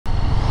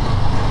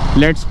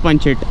Let's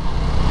punch it.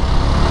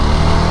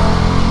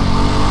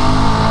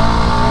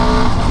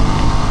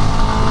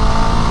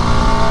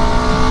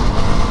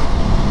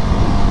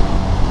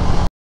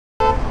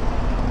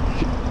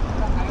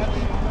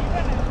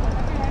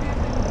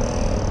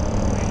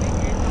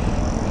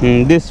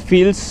 This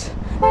feels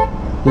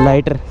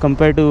lighter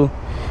compared to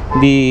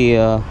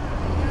the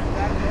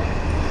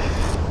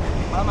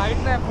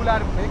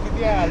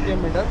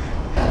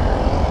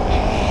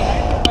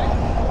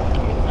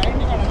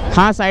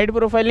हाँ side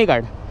profile नहीं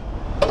काढ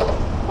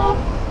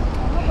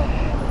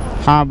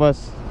हाँ बस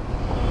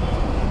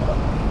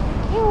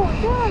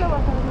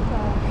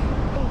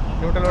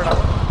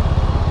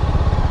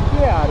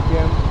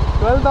RPM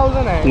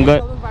 12,000 है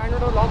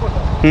 12,500 लॉक होता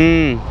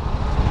है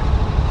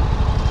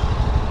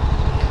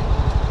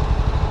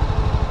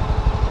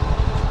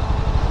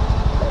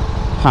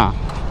हाँ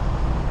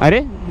अरे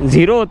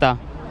झिरो होता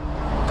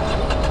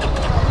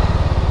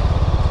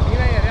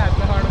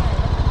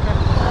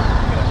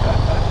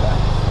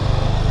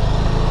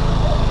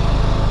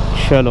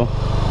चलो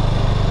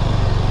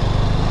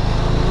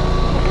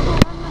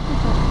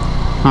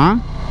हाँ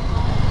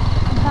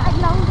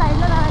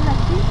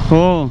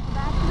हो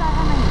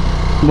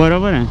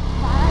बरोबर आहे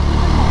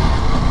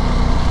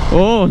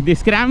Oh, the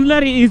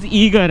scrambler is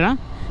eager, huh?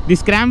 The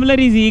scrambler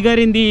is eager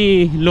in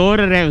the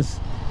lower revs.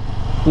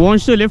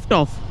 Wants to lift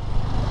off.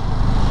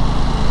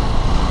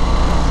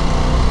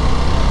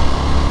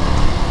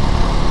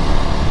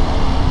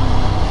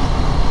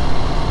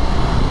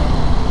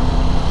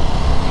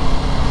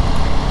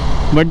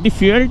 But the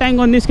fuel tank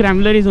on the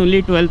scrambler is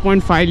only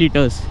 12.5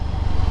 liters.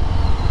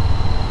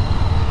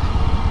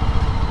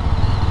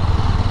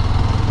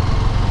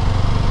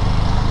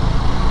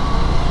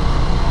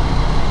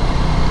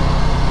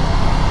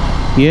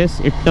 Yes,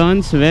 it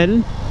turns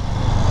well.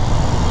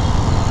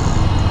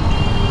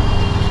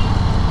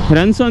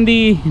 Runs on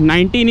the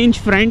 19-inch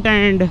front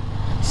and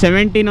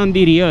 17 on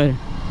the rear.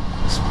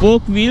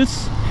 Spoke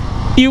wheels,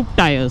 tube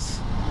tires.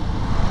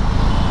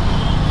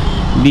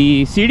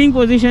 The seating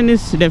position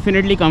is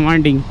definitely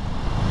commanding.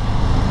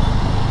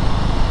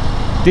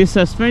 The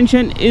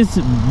suspension is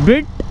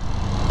bit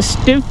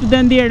stiff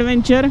than the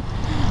Adventure,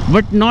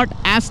 but not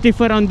as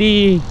stiffer on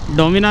the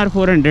Dominar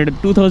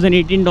 400,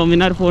 2018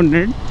 Dominar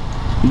 400.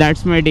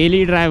 That's my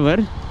daily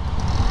driver.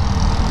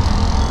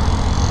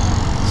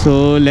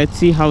 So let's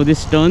see how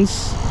this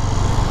turns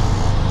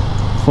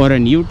for a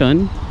new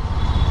turn.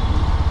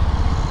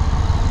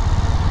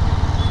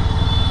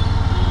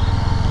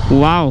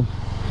 Wow.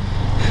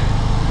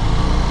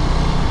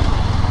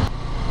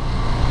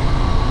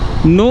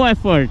 No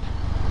effort.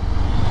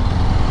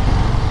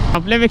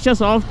 आपल्यापेक्षा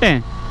soft आहे.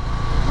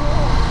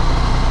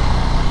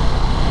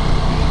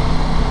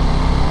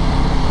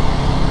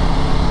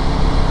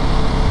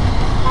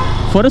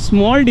 For a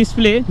small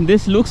display,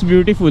 this looks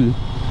beautiful.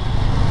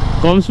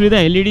 Comes with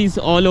the LEDs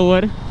all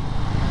over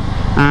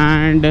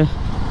and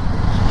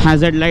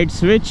hazard light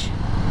switch.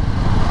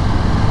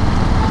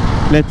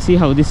 Let's see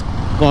how this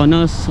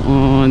corners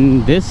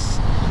on this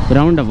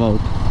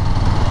roundabout.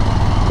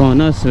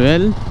 Corners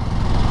well.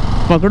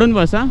 पकडून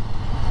बसा.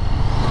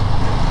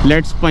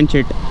 Let's punch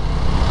it.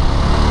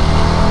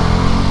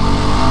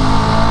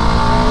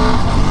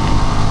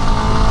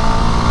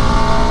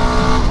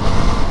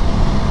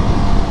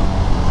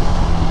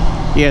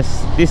 Yes,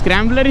 the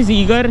Scrambler is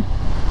eager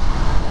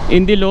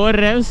in the lower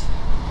revs.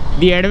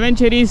 The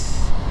Adventure is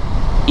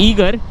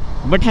eager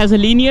but has a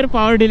linear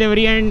power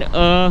delivery and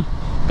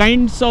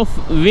kinds of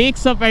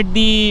wakes up at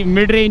the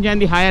mid-range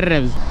and the higher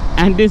revs.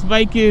 And this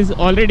bike is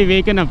already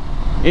waken up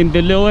in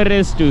the lower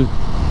revs too.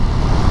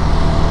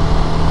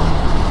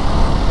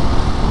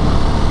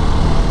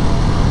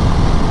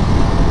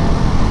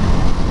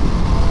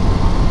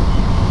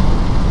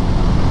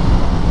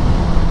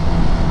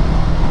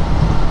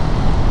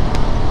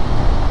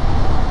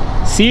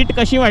 Seat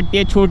कशी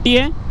वाटते? छोटी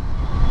आहे.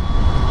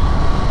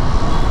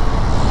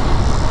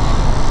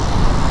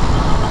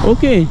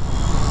 Okay.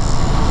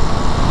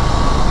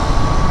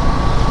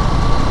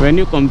 When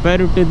you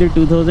compare it to the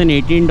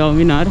 2018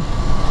 Dominar,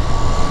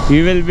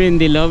 you will be in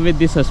the love with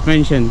the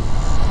suspension.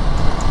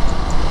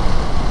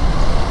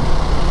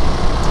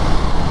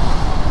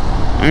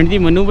 And the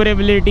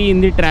maneuverability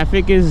in the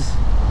traffic is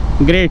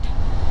great.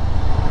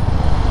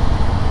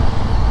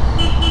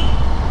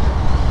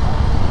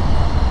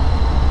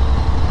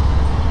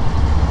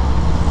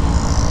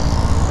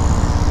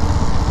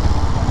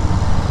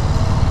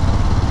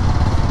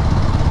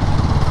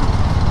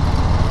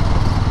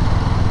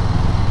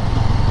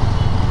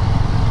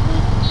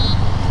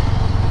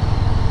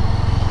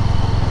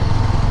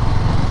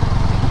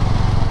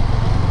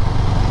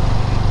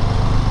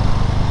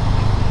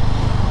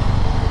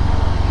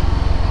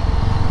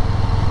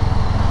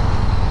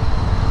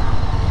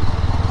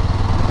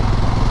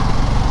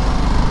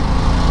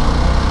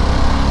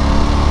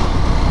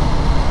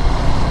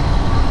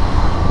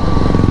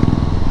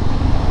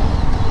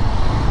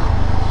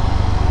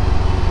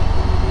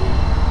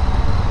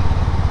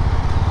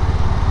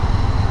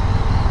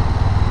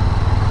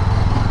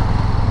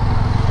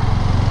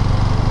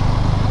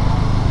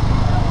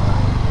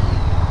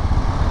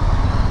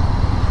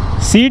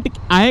 Seat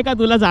आहे का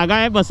तुला? जागा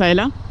आहे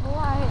बसायला? हो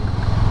आहे,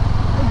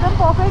 एकदम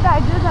परफेक्ट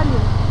ॲडजस्ट झाली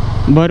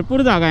आहे.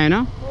 भरपूर जागा आहे ना?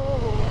 हो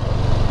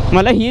हो,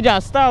 मला ही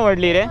जास्त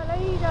आवडली रे.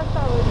 मलाही जास्त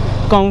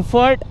आवडली.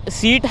 कम्फर्ट,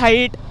 सीट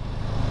हाईट,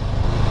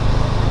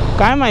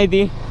 काय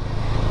माहिती.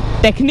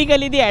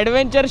 Technically the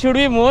adventure should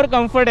be more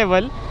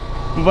comfortable,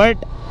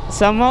 but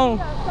somehow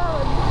जास्त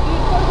आवडली.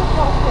 सीट पण खूप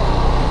सॉफ्ट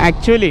आहे.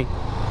 Actually.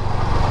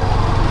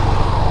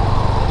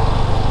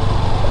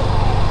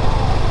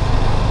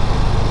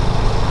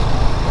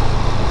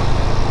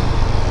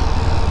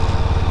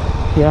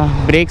 Yeah,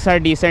 brakes are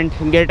decent.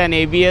 Get an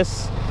ABS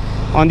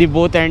on the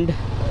both end.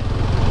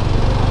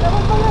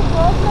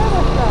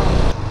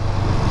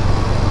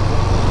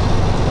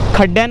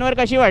 खड्ड्यांवर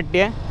कशी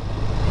वाटते?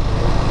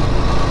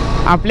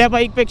 आपल्या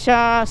बाईकपेक्षा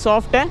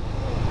सॉफ्ट आहे.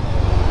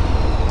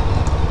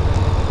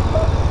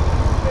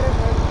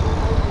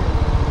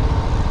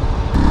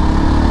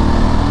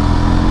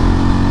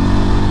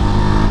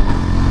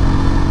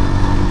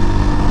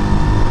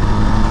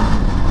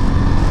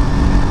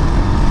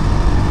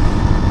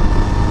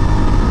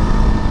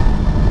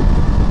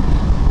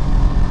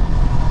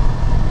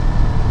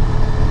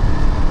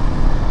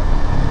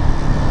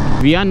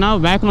 We are now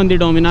back on the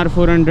Dominar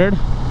 400,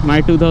 my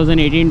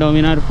 2018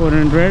 Dominar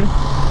 400,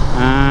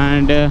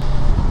 and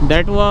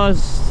that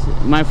was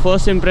my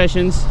first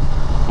impressions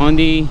on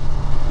the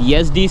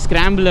Yezdi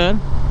Scrambler.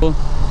 So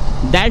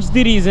that's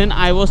the reason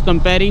I was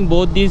comparing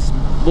both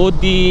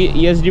the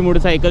Yezdi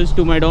motorcycles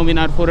to my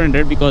Dominar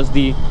 400, because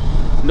the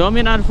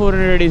Dominar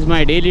 400 is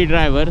my daily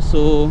driver,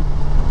 so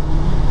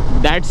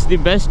that's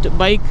the best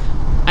bike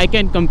I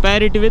can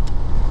compare it with.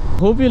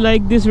 Hope you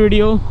liked this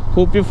video,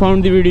 hope you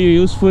found the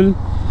video useful.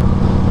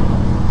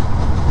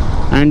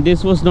 And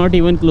this was not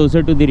even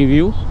closer to the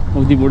review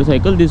of the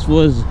motorcycle. This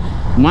was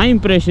my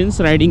impressions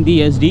riding the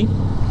Yezdi.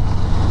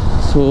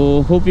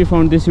 So hope you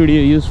found this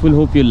video useful,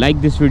 hope you like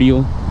this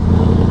video.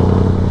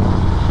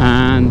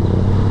 And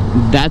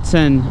that's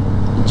an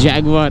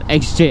Jaguar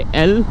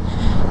XJL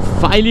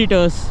 5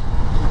 liters,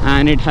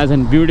 and it has a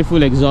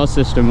beautiful exhaust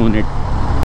system on it.